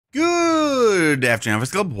Good afternoon,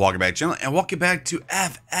 FSClub. Welcome back to the channel and welcome back to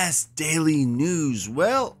FS Daily News.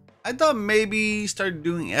 Well, I thought maybe started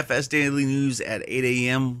doing FS Daily News at 8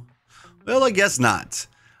 a.m. Well, I guess not.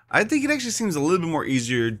 I think it actually seems a little bit more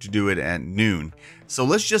easier to do it at noon. So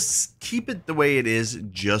let's just keep it the way it is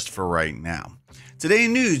just for right now. Today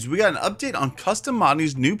in news, we got an update on Custom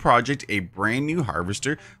Modding's new project, a brand new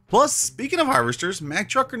harvester. Plus, speaking of harvesters, Mac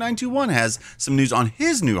Trucker 921 has some news on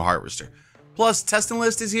his new harvester. Plus, testing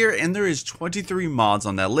list is here and there is 23 mods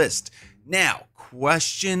on that list. Now,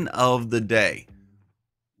 question of the day.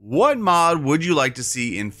 What mod would you like to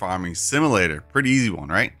see in Farming Simulator? Pretty easy one,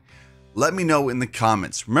 right? Let me know in the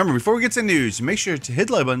comments. Remember, before we get to news, make sure to hit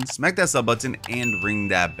the like button, smack that sub button, and ring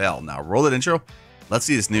that bell. Now, roll that intro. Let's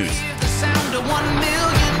see this news. The sound of 1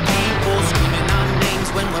 million people screaming our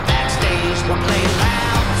names when we're backstage. We're playing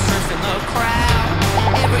loud, surfing the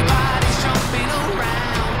crowd. Everybody's jumping around.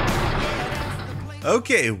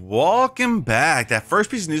 Okay, welcome back. That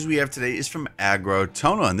first piece of news we have today is from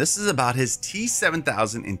Agrotono, and this is about his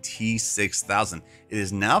T7000 and T6000. It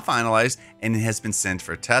is now finalized and it has been sent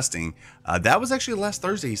for testing. That was actually last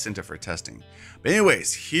Thursday he sent it for testing. But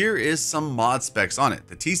anyways, here is some mod specs on it.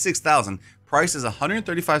 The T6000 price is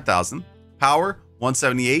 $135,000, power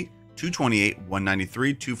 178, 228,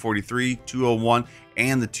 193, 243, 201,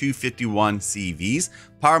 and the 251 CVs.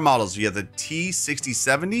 Power models, we have the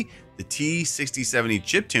T6070, the T6070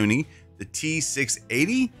 chip tuning, the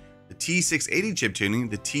T680, the T680 chip tuning,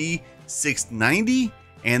 the T690,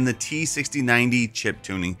 and the T6090 chip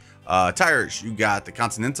tuning. Tires, you got the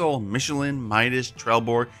Continental, Michelin, Midas,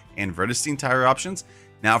 Trailbore, and Vredestein tire options.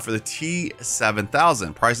 Now for the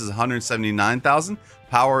T7000, price is $179,000.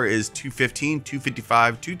 Power is 215,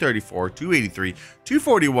 255, 234, 283,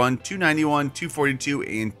 241, 291, 242,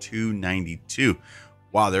 and 292.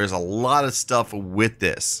 Wow, there's a lot of stuff with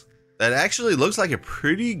this. That actually looks like a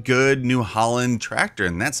pretty good New Holland tractor,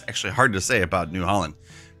 and that's actually hard to say about New Holland.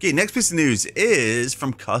 Okay, next piece of news is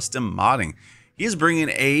from Custom Modding. He is bringing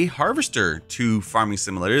a harvester to Farming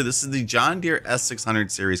Simulator. This is the John Deere S600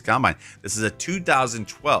 series combine. This is a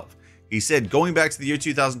 2012. He said, going back to the year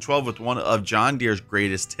 2012 with one of John Deere's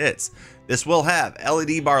greatest hits. This will have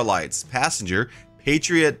LED bar lights, passenger,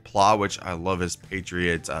 Patriot plow, which I love his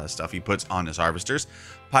Patriot stuff he puts on his harvesters,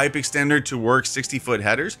 pipe extender to work 60-foot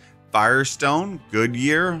headers, Firestone,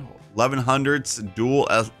 Goodyear, 1100s dual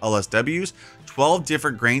LSWs, 12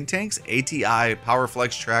 different grain tanks, ATI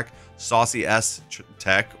PowerFlex Track, Saucy S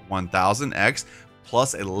Tech 1000X,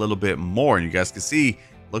 plus a little bit more. And you guys can see,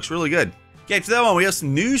 looks really good. Okay, after that one, we have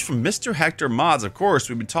some news from Mr. Hector Mods. Of course,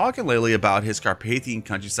 we've been talking lately about his Carpathian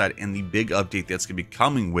countryside and the big update that's going to be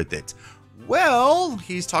coming with it. Well,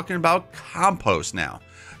 he's talking about compost now.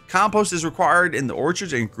 Compost is required in the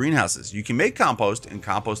orchards and greenhouses. You can make compost in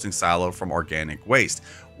composting silo from organic waste,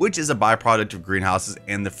 which is a byproduct of greenhouses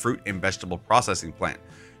and the fruit and vegetable processing plant.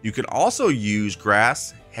 You can also use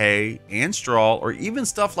grass, hay, and straw, or even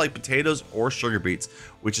stuff like potatoes or sugar beets,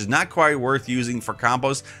 which is not quite worth using for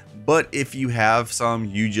compost, but if you have some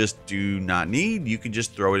you just do not need, you can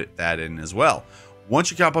just throw that in as well.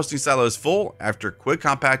 Once your composting silo is full, after quick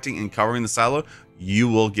compacting and covering the silo, you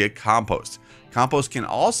will get compost. Compost can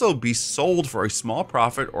also be sold for a small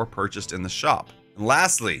profit or purchased in the shop. And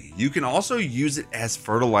lastly, you can also use it as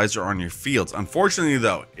fertilizer on your fields. Unfortunately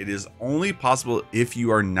though, it is only possible if you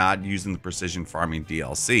are not using the Precision Farming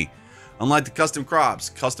DLC. Unlike the custom crops,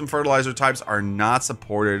 custom fertilizer types are not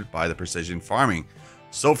supported by the Precision Farming.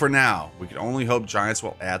 So for now, we can only hope Giants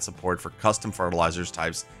will add support for custom fertilizers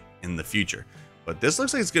types in the future. But this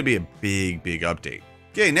looks like it's going to be a big update.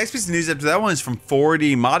 Okay, next piece of news after that one is from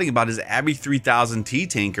 4D Modding about his Abbey 3000T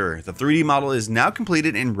tanker. The 3D model is now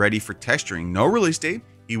completed and ready for texturing. No release date.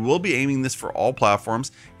 He will be aiming this for all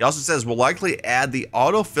platforms. He also says we'll likely add the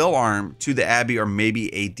autofill arm to the Abbey or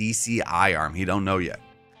maybe a DCI arm. He don't know yet.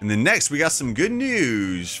 And then next we got some good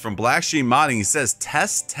news from Black Sheep Modding. He says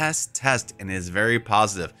test, test, test, and is very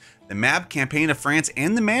positive. The map, Campaign of France,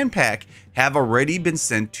 and the Man Pack have already been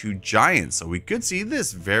sent to Giants, so we could see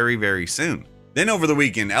this very, very soon. Then over the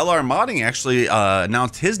weekend, LR Modding actually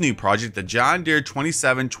announced his new project, the John Deere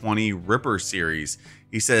 2720 Ripper series.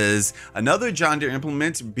 He says, another John Deere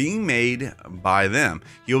implement being made by them.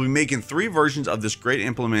 He will be making 3 versions of this great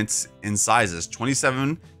implement in sizes,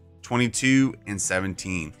 27, 22, and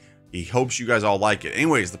 17. He hopes you guys all like it.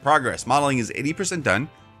 Anyways, the progress. Modeling is 80% done.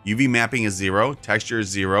 UV mapping is 0. Texture is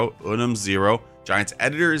 0. UNUM 0. Giants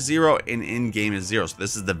editor is 0. And in-game is 0. So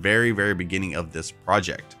this is the very, very beginning of this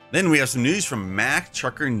project. Then we have some news from Mac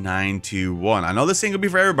Trucker 921. I know this ain't gonna be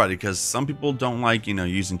for everybody because some people don't like,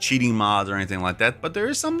 using cheating mods or anything like that, but there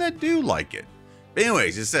is some that do like it. But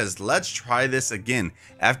anyways, it says, let's try this again.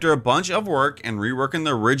 After a bunch of work and reworking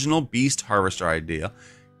the original Beast Harvester idea,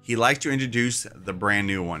 he likes to introduce the brand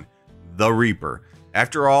new one, the Reaper.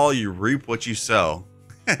 After all, you reap what you sow.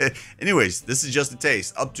 Anyways, this is just a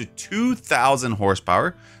taste. Up to 2,000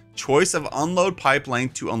 horsepower, choice of unload pipe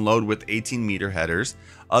length to unload with 18-meter headers,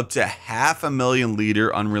 up to 500,000 liter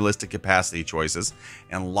unrealistic capacity choices,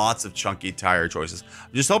 and lots of chunky tire choices.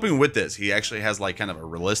 I'm just hoping with this, he actually has like kind of a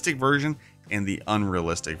realistic version and the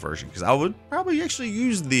unrealistic version, because I would probably actually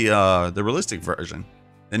use the realistic version.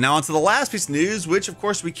 And now on to the last piece of news, which of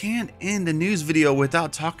course we can't end a news video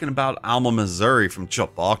without talking about Alma, Missouri from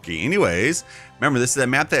Chilwaukee. Anyways, remember, this is a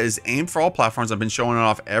map that is aimed for all platforms. I've been showing it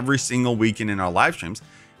off every single weekend in our live streams.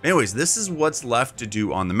 Anyways, this is what's left to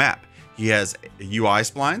do on the map. He has UI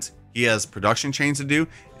splines, he has production chains to do,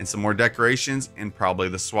 and some more decorations, and probably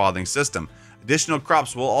the swathing system. Additional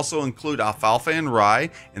crops will also include alfalfa and rye,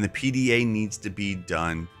 and the PDA needs to be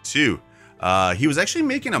done too. He was actually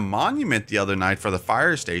making a monument the other night for the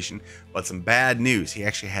fire station, but some bad news. He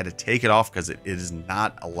actually had to take it off because it is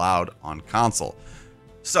not allowed on console.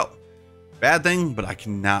 So, bad thing, but I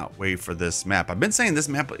cannot wait for this map. I've been saying this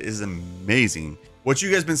map is amazing. What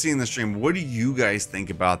you guys been seeing in the stream, what do you guys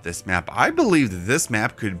think about this map? I believe that this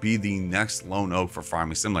map could be the next Lone Oak for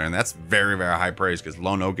Farming Simulator, and that's very, very high praise because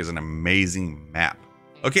Lone Oak is an amazing map.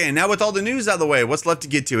 Okay, and now with all the news out of the way, what's left to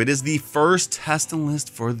get to? It is the first testing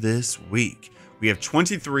list for this week. We have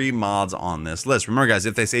 23 mods on this list. Remember guys,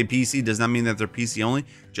 if they say PC, does not mean that they're PC only,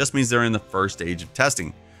 just means they're in the first stage of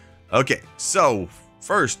testing. Okay, so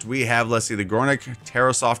first we have, let's see, the Gornick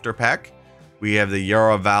Terrasofter pack. We have the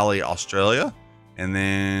Yarra Valley, Australia. And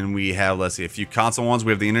then we have, let's see, a few console ones.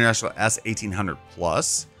 We have the International S1800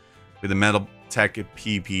 Plus. We have the Metal Tech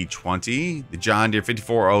PP20, the John Deere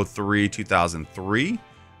 5403 2003.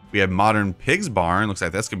 We have Modern Pigs Barn. Looks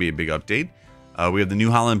like that's going to be a big update. We have the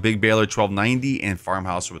New Holland Big Baler 1290 and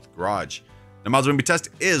Farmhouse with Garage. The mods we're going to be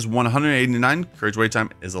testing is 189. Courage wait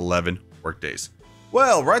time is 11 workdays.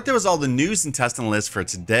 Well, right there was all the news and testing list for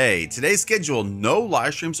today. Today's schedule, no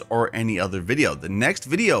live streams or any other video. The next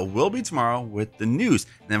video will be tomorrow with the news.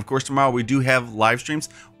 And then of course tomorrow we do have live streams,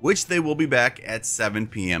 which they will be back at 7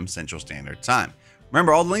 p.m. Central Standard Time.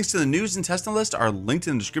 Remember, all the links to the news and testing list are linked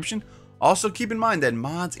in the description. Also keep in mind that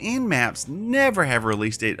mods and maps never have a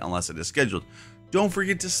release date unless it is scheduled. Don't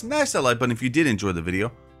forget to smash that like button if you did enjoy the video.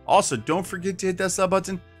 Also, don't forget to hit that sub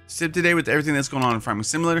button. Stay up to date with everything that's going on in Farming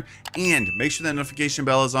Simulator, and make sure that notification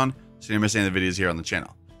bell is on so you never miss any of the videos here on the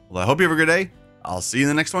channel. Well, I hope you have a good day. I'll see you in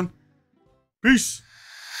the next one. Peace.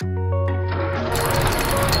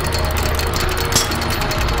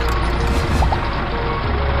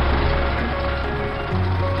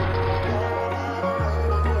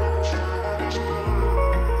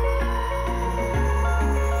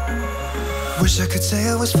 Wish I could say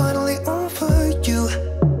I was finally over you,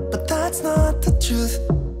 but that's not the truth.